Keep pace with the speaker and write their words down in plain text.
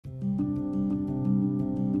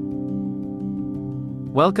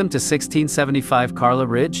Welcome to 1675 Carla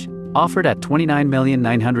Ridge, offered at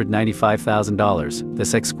 $29,995,000.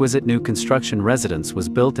 This exquisite new construction residence was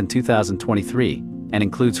built in 2023 and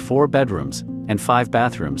includes 4 bedrooms and 5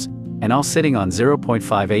 bathrooms, and all sitting on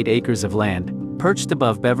 0.58 acres of land, perched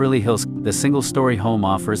above Beverly Hills. The single-story home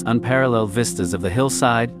offers unparalleled vistas of the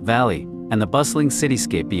hillside, valley, and the bustling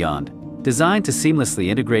cityscape beyond. Designed to seamlessly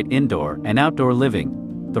integrate indoor and outdoor living,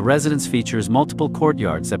 the residence features multiple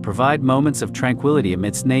courtyards that provide moments of tranquility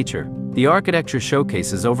amidst nature. The architecture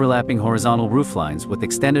showcases overlapping horizontal rooflines with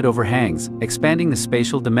extended overhangs, expanding the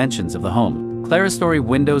spatial dimensions of the home. Clerestory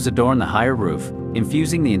windows adorn the higher roof,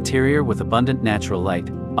 infusing the interior with abundant natural light.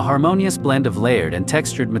 A harmonious blend of layered and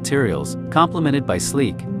textured materials, complemented by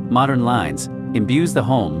sleek, modern lines, imbues the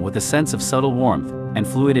home with a sense of subtle warmth and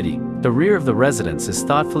fluidity. The rear of the residence is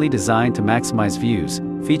thoughtfully designed to maximize views,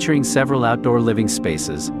 featuring several outdoor living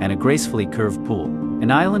spaces and a gracefully curved pool.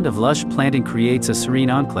 An island of lush planting creates a serene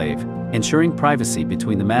enclave, ensuring privacy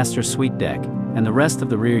between the master suite deck and the rest of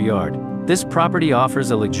the rear yard. This property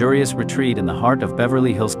offers a luxurious retreat in the heart of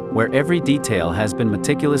Beverly Hills, where every detail has been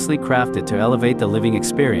meticulously crafted to elevate the living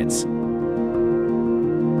experience.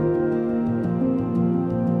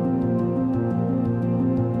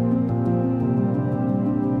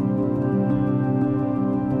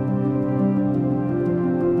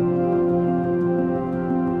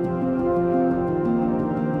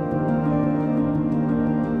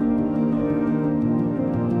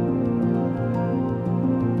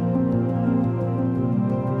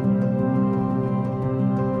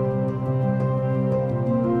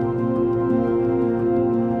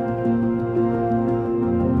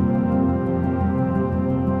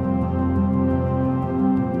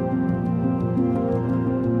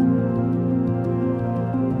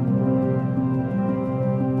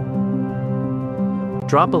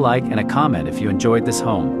 Drop a like and a comment if you enjoyed this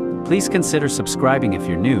home. Please consider subscribing if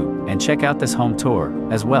you're new, and check out this home tour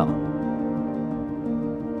as well.